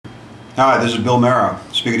Hi, this is Bill Meara,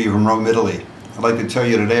 speaking to you from Rome, Italy. I'd like to tell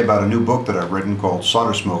you today about a new book that I've written called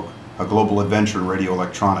SolderSmoke A Global Adventure in Radio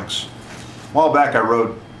Electronics. A while back I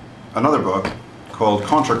wrote another book called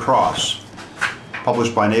Contra Cross,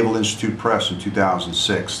 published by Naval Institute Press in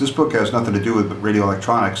 2006. This book has nothing to do with radio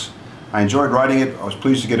electronics. I enjoyed writing it, I was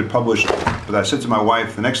pleased to get it published, but I said to my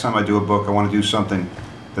wife, the next time I do a book I want to do something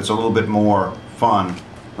that's a little bit more fun,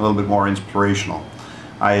 a little bit more inspirational.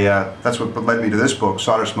 That's what led me to this book,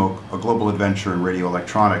 SolderSmoke, A Global Adventure in Radio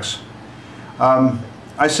Electronics.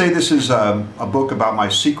 I say this is a book about my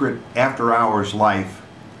secret after-hours life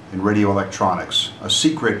in radio electronics, a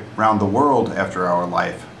secret round-the-world after-hours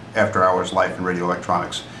life in radio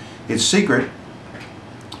electronics. It's secret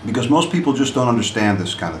because most people just don't understand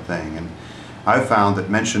this kind of thing, and I've found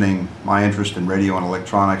that mentioning my interest in radio and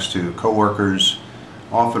electronics to coworkers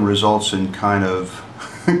often results in kind of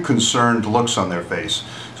concerned looks on their face.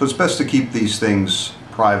 So it's best to keep these things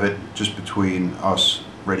private, just between us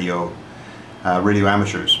radio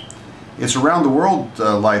amateurs. It's around the world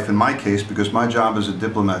life in my case because my job as a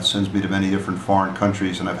diplomat sends me to many different foreign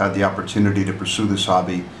countries, and I've had the opportunity to pursue this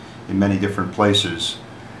hobby in many different places.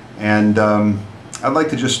 And I'd like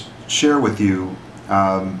to just share with you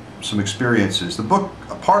some experiences. The book,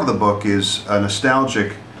 a part of the book, is a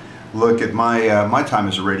nostalgic look at my time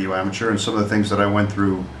as a radio amateur and some of the things that I went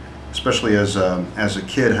through, especially as a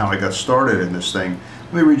kid, how I got started in this thing.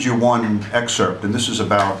 Let me read you one excerpt, and this is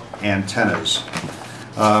about antennas.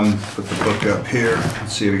 Put the book up here.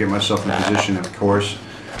 Let's see if I get myself in position, of course.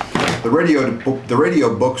 The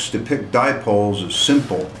radio books depict dipoles as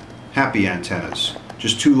simple, happy antennas.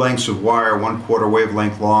 Just two lengths of wire, 1/4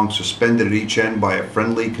 wavelength long, suspended at each end by a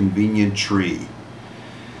friendly, convenient tree.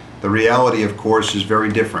 The reality, of course, is very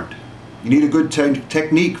different. You need a good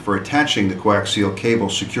technique for attaching the coaxial cable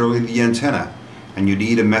securely to the antenna, and you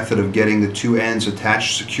need a method of getting the two ends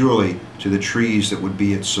attached securely to the trees that would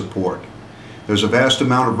be its support. There's a vast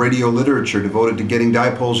amount of radio literature devoted to getting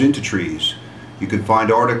dipoles into trees. You can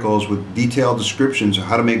find articles with detailed descriptions of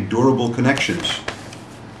how to make durable connections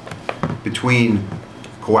between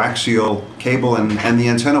coaxial cable and the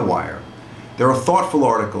antenna wire. There are thoughtful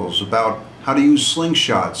articles about how to use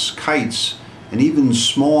slingshots, kites, and even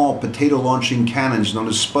small potato-launching cannons known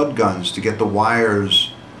as spud guns to get the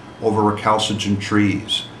wires over recalcitrant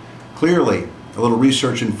trees. Clearly, a little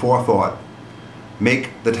research and forethought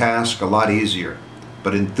make the task a lot easier,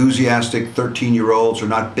 but enthusiastic 13-year-olds are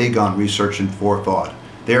not big on research and forethought.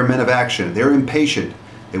 They are men of action. They're impatient.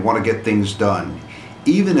 They want to get things done,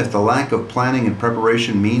 even if the lack of planning and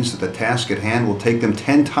preparation means that the task at hand will take them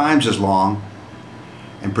 10 times as long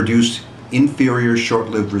and produce inferior,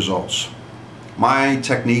 short-lived results. My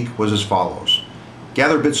technique was as follows.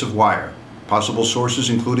 Gather bits of wire. Possible sources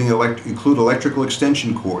include electrical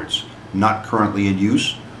extension cords not currently in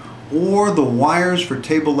use, or the wires for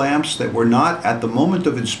table lamps that were not, at the moment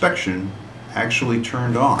of inspection, actually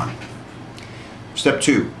turned on. Step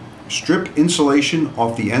 2. Strip insulation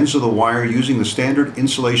off the ends of the wire using the standard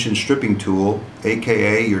insulation stripping tool,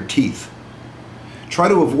 aka your teeth. Try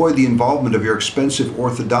to avoid the involvement of your expensive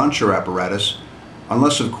orthodonture apparatus,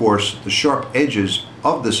 unless, of course, the sharp edges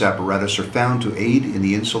of this apparatus are found to aid in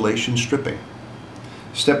the insulation stripping.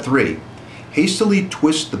 Step 3. Hastily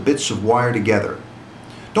twist the bits of wire together.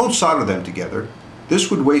 Don't solder them together. This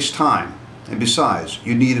would waste time, and besides,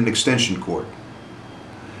 you need an extension cord.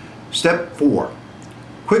 Step 4.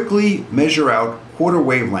 Quickly measure out quarter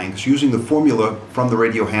wavelengths using the formula from the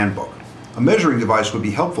radio handbook. A measuring device would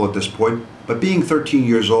be helpful at this point, but being 13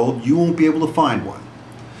 years old, you won't be able to find one.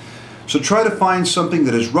 So try to find something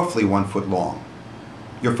that is roughly 1 foot long.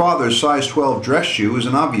 Your father's size 12 dress shoe is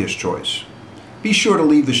an obvious choice. Be sure to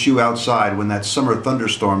leave the shoe outside when that summer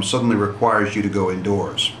thunderstorm suddenly requires you to go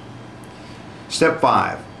indoors. Step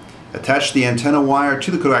 5. Attach the antenna wire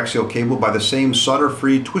to the coaxial cable by the same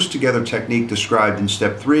solder-free twist-together technique described in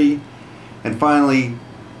Step 3. And finally,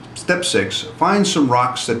 Step 6. Find some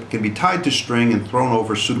rocks that can be tied to string and thrown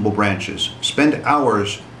over suitable branches. Spend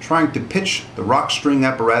hours trying to pitch the rock string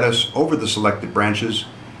apparatus over the selected branches.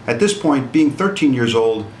 At this point, being 13 years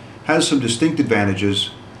old has some distinct advantages.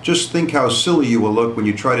 Just think how silly you will look when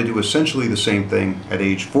you try to do essentially the same thing at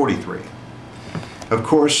age 43. Of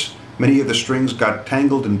course, many of the strings got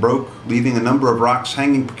tangled and broke, leaving a number of rocks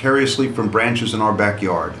hanging precariously from branches in our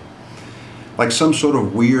backyard, like some sort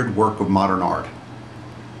of weird work of modern art.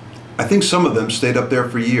 I think some of them stayed up there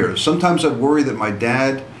for years. Sometimes I'd worry that my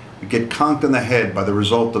dad would get conked on the head by the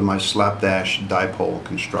result of my slapdash dipole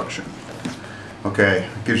construction. Okay,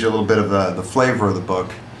 it gives you a little bit of the flavor of the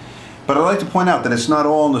book. But I'd like to point out that it's not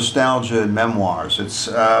all nostalgia and memoirs. It's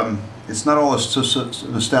not all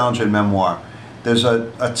nostalgia and memoir. there's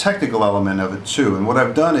a technical element of it too. And what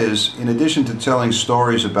I've done is, in addition to telling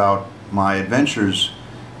stories about my adventures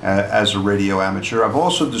as a radio amateur, I've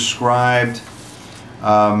also described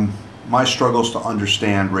my struggles to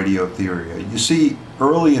understand radio theory. You see,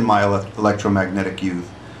 early in my electromagnetic youth,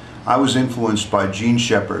 I was influenced by Gene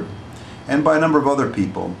Shepard and by a number of other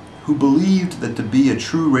people who believed that to be a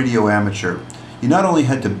true radio amateur, you not only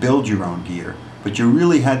had to build your own gear, but you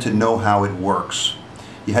really had to know how it works.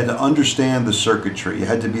 You had to understand the circuitry. You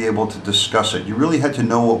had to be able to discuss it. You really had to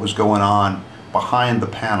know what was going on behind the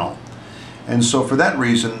panel. And so for that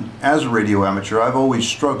reason, as a radio amateur, I've always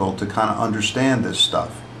struggled to kind of understand this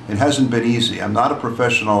stuff. It hasn't been easy. I'm not a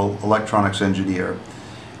professional electronics engineer,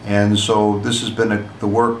 and so this has been the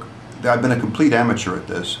work. I've been a complete amateur at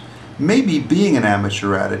this. Maybe being an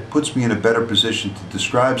amateur at it puts me in a better position to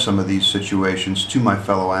describe some of these situations to my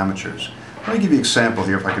fellow amateurs. Let me give you an example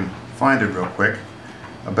here, if I can find it real quick,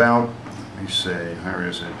 about, let me see, where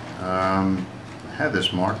is it? I had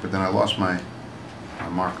this marked, but then I lost my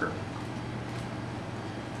marker.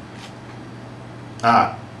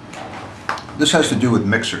 This has to do with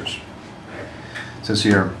mixers. It says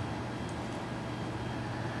here,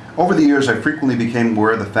 over the years I frequently became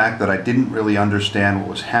aware of the fact that I didn't really understand what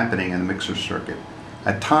was happening in the mixer circuit.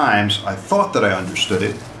 At times I thought that I understood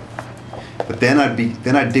it, but then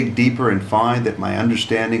I'd dig deeper and find that my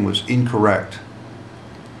understanding was incorrect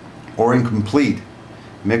or incomplete.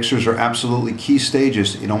 Mixers are absolutely key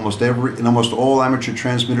stages in almost all amateur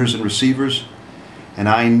transmitters and receivers, and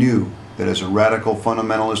I knew that as a radical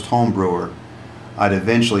fundamentalist homebrewer, I'd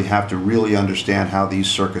eventually have to really understand how these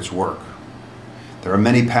circuits work. There are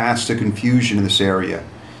many paths to confusion in this area.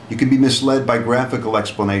 You can be misled by graphical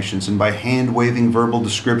explanations and by hand-waving verbal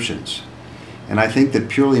descriptions. And I think that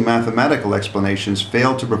purely mathematical explanations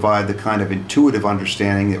fail to provide the kind of intuitive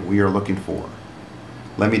understanding that we are looking for.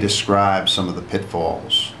 Let me describe some of the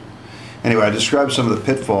pitfalls. Anyway, I describe some of the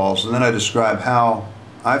pitfalls, and then I describe how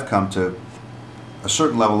I've come to a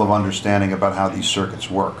certain level of understanding about how these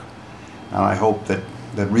circuits work. And I hope that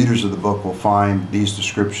readers of the book will find these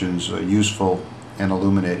descriptions useful and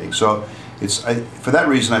illuminating. So for that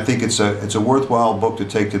reason, I think it's a worthwhile book to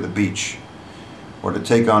take to the beach or to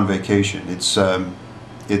take on vacation. It's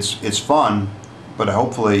fun, but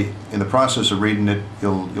hopefully in the process of reading it,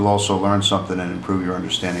 you'll also learn something and improve your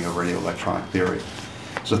understanding of radio electronic theory.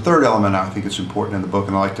 There's a third element I think it's important in the book,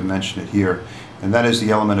 and I'd like to mention it here, and that is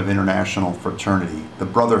the element of international fraternity, the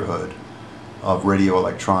brotherhood of radio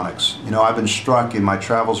electronics. You know, I've been struck in my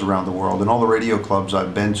travels around the world and all the radio clubs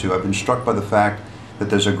I've been to, I've been struck by the fact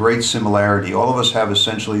that there's a great similarity. All of us have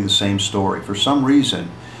essentially the same story. For some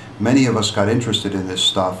reason, many of us got interested in this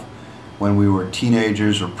stuff when we were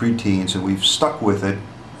teenagers or preteens, and we've stuck with it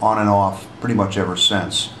on and off pretty much ever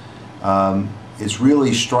since. It's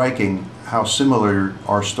really striking how similar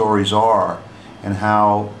our stories are and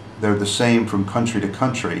how they're the same from country to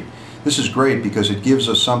country. This is great because it gives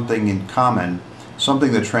us something in common,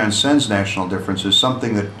 something that transcends national differences,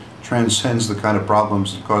 something that transcends the kind of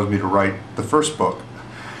problems that caused me to write the first book.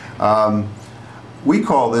 We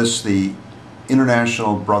call this the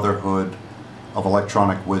International Brotherhood of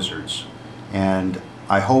Electronic Wizards, and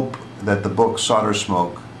I hope that the book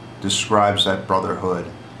SolderSmoke describes that brotherhood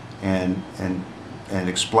and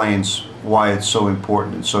explains why it's so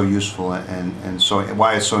important and so useful, and so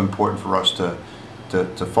why it's so important for us to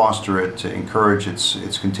foster it, to encourage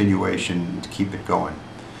its continuation, to keep it going.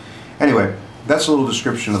 Anyway, that's a little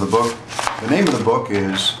description of the book. The name of the book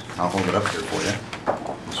is, I'll hold it up here for you.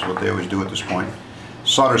 This is what they always do at this point.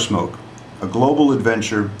 SolderSmoke, A Global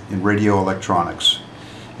Adventure in Radio Electronics.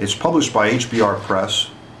 It's published by HBR Press,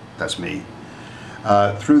 that's me,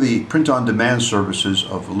 through the print-on-demand services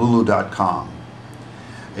of Lulu.com.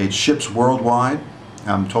 It ships worldwide.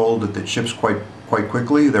 I'm told that it ships quite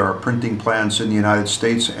quickly. There are printing plants in the United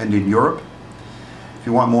States and in Europe. If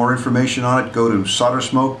you want more information on it, go to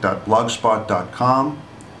soldersmoke.blogspot.com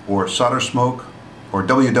or SolderSmoke or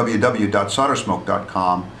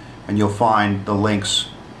www.soldersmoke.com, and you'll find the links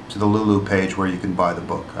to the Lulu page where you can buy the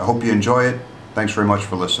book. I hope you enjoy it. Thanks very much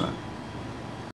for listening.